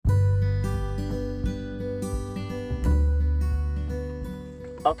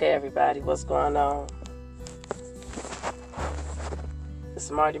Okay, everybody, what's going on? It's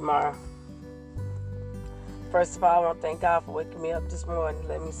Marty Mar. First of all, I want to thank God for waking me up this morning,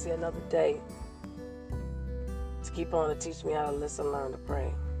 let me see another day, to keep on to teach me how to listen, learn to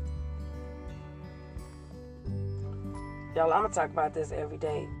pray. Y'all, I'm going to talk about this every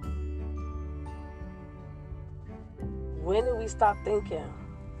day. When do we stop thinking?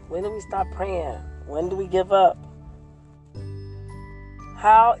 When do we stop praying? When do we give up?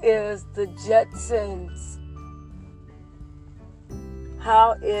 How is the Jetsons?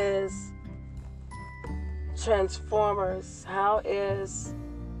 How is Transformers? How is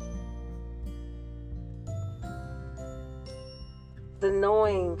The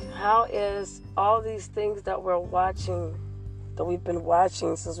Knowing? How is all these things that we're watching, that we've been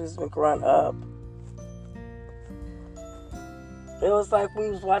watching since we've been growing up? It was like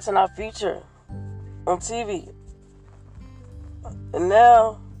we was watching our future on TV. And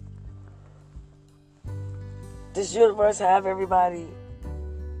now, this universe have everybody,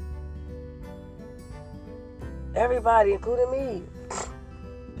 including me,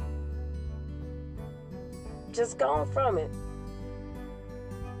 just gone from it.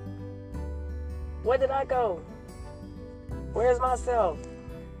 Where did I go? Where's myself?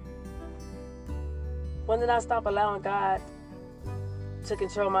 When did I stop allowing God to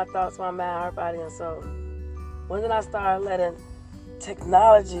control my thoughts, my mind, heart, body, and soul? When did I start letting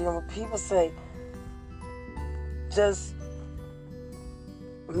technology and what people say just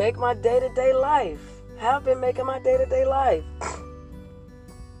make my day-to-day life? Have been making my day-to-day life.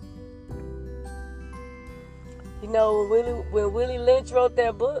 You know, when Willie Lynch wrote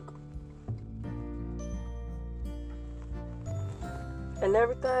that book and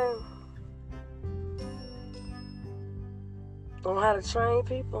everything on how to train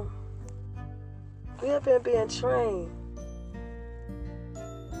people, we have been being trained.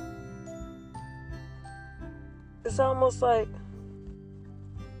 It's almost like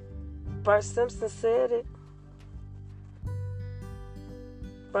Bart Simpson said it.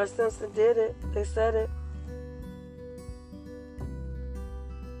 Bart Simpson did it. They said it.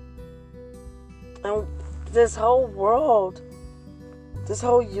 And this whole world, this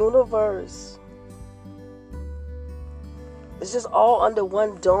whole universe, it's just all under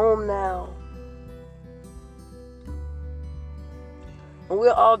one dome now. And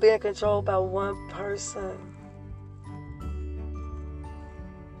we're all being controlled by one person.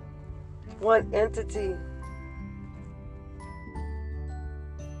 One entity.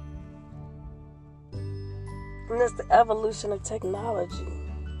 And that's the evolution of technology.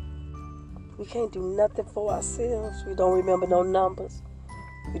 We can't do nothing for ourselves. We don't remember no numbers.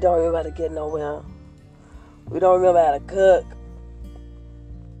 We don't remember how to get nowhere. We don't remember how to cook.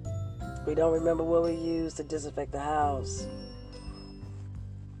 We don't remember what we use to disinfect the house.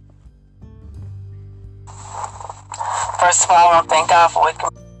 First of all, I want to thank God for waking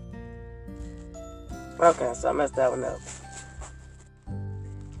me. Okay, so I messed that one up.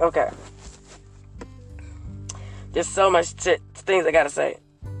 Okay. There's so much things I gotta say.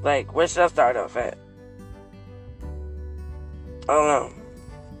 Like, where should I start off at? I don't know.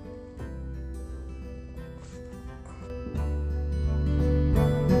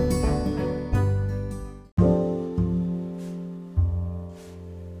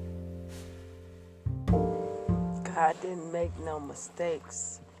 God didn't make no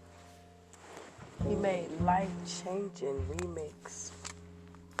mistakes. He made life-changing remakes.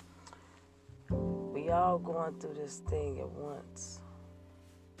 We all going through this thing at once.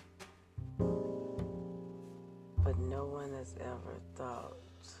 But no one has ever thought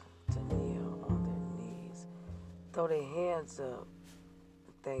to kneel on their knees, throw their hands up,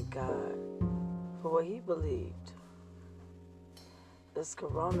 and thank God for what He believed. This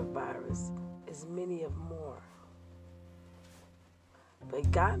coronavirus is many of more.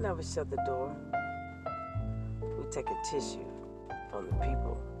 But God never shut the door. We're taking tissue from the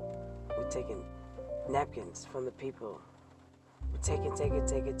people. We're taking napkins from the people. We're taking.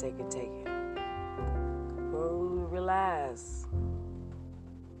 When we realize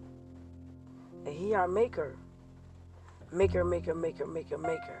that He our maker. Maker.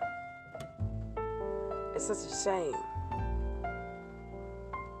 It's such a shame.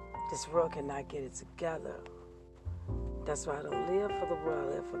 This world cannot get it together. That's why I don't live for the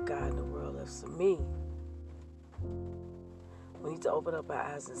world, I live for God, and the world lives for me. We need to open up our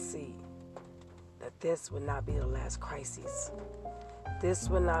eyes and see that this will not be the last crisis. This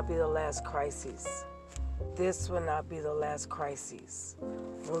will not be the last crisis. This will not be the last crisis.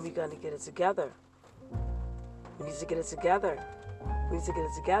 When are we going to get it together? We need to get it together. We need to get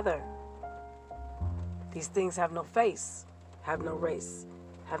it together. These things have no face, have no race,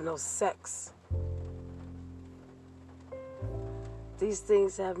 have no sex. These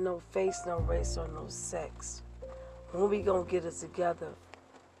things have no face, no race, or no sex. When we gonna get it together?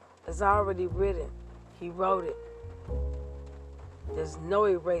 It's already written. He wrote it. There's no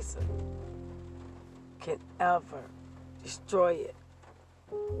eraser can ever destroy it.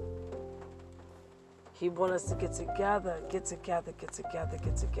 He wants us to get together, get together, get together,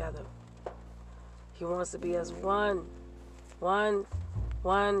 get together. He wants us to be as one. One.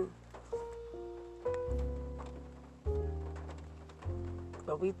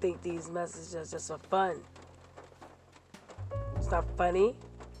 But we think these messages are just for fun. It's not funny.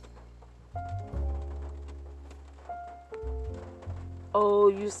 Oh,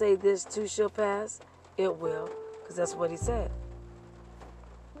 you say this too shall pass? It will, because that's what he said.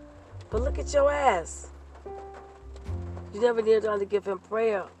 But look at your ass. You never kneel down to give him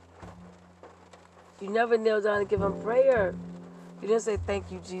prayer. You never kneel down to give him prayer. You didn't say,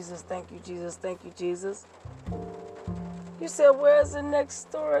 thank you, Jesus, thank you, Jesus, thank you, Jesus. You said, where's the next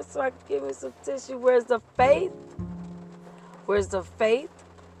store so I can give me some tissue? Where's the faith? Where's the faith?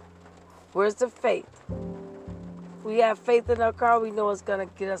 Where's the faith? We have faith in our car. We know it's going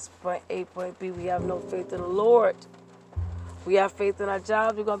to get us from A, point B. We have no faith in the Lord. We have faith in our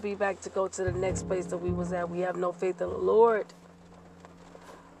jobs. We're going to be back to go to the next place that we was at. We have no faith in the Lord.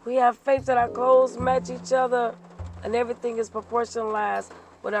 We have faith that our clothes match each other and everything is proportionalized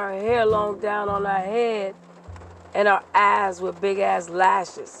with our hair long down on our head and our eyes with big ass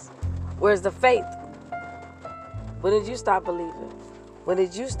lashes. Where's the faith? When did you stop believing? When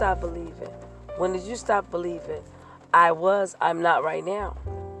did you stop believing? When did you stop believing? I'm not right now.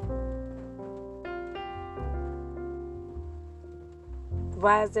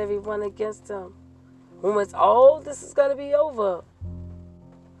 Why is everyone against him? When it's, this is going to be over.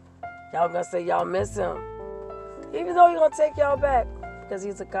 Y'all going to say y'all miss him. Even though he's going to take y'all back. Because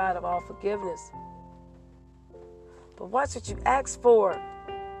he's a God of all forgiveness. But watch what you ask for.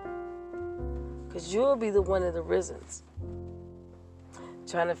 Because you'll be the one of the risens.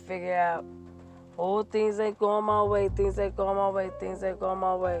 Trying to figure out, things ain't going my way, things ain't going my way, things ain't going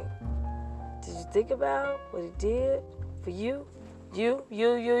my way. Did you think about what he did for you? You?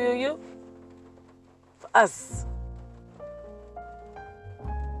 For us.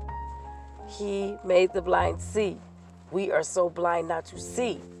 He made the blind see. We are so blind not to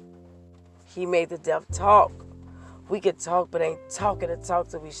see. He made the deaf talk. We can talk, but ain't talking to talk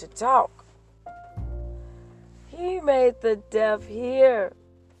that we should talk. He made the deaf hear.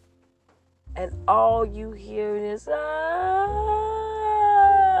 And all you hear is, ah.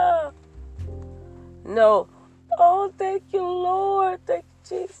 No. Oh, thank you, Lord. Thank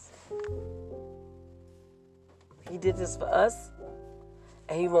you, Jesus. He did this for us.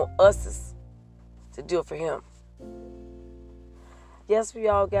 And he wants us to do it for him. Yes, we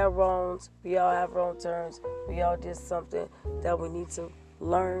all got wrongs. We all have wrong turns. We all did something that we need to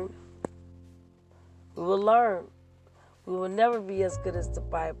learn. We will learn. We will never be as good as the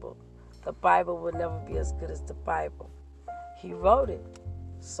Bible. The Bible will never be as good as the Bible. He wrote it.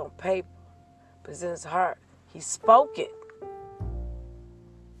 It's on paper. But it's in his heart. He spoke it.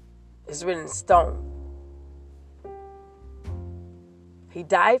 It's written in stone. He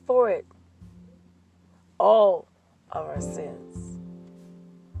died for it. All of our sins.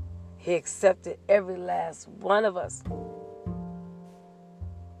 He accepted every last one of us.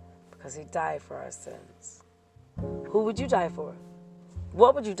 Because he died for our sins. Who would you die for?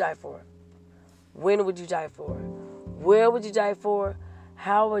 What would you die for? When would you die for? Where would you die for?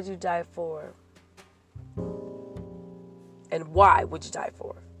 How would you die for? And why would you die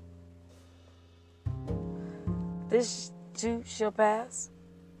for? This too shall pass.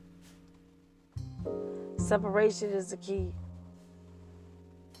 Separation is the key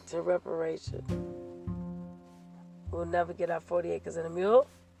to reparation. We'll never get our 40 acres and a mule.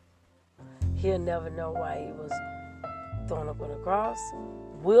 He'll never know why he was thrown up on the cross.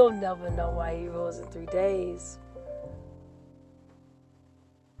 We'll never know why he rose in 3 days.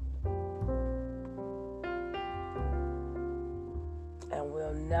 And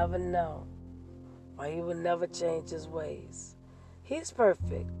we'll never know why he will never change his ways. He's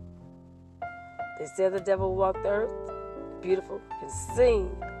perfect. They said the devil walked the earth, beautiful, can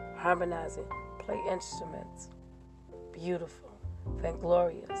sing, harmonizing, play instruments. Beautiful,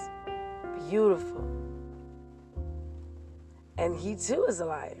 vainglorious, beautiful. And he too is a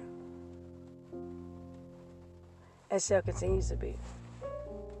liar. And shall continue to be.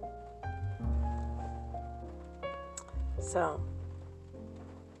 So,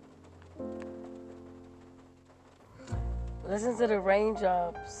 listen to the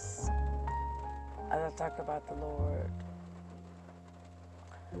raindrops as I talk about the Lord.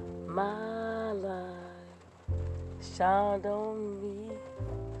 My life shined on me.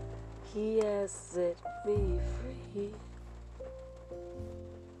 He has set me free.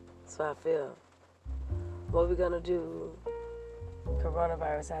 So I feel. What we gonna do?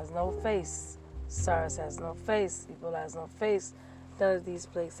 Coronavirus has no face. SARS has no face. Ebola has no face. None of these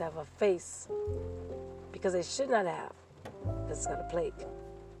plagues have a face. Because they should not have. It's got a plague.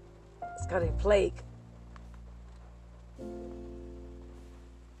 It's got a plague.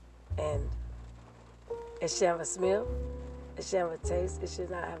 And it should have a smell. It should have a taste. It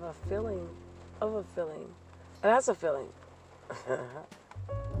should not have a feeling of a feeling. And that's a feeling.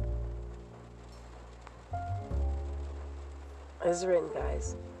 It's written,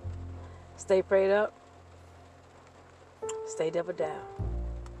 guys. Stay prayed up. Stay devil down.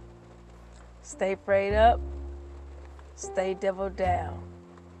 Stay prayed up. Stay devil down.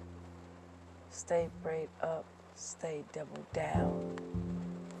 Stay prayed up. Stay devil down.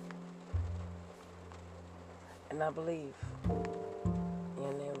 And I believe in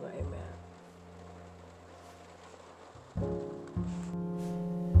your name, Lord, amen.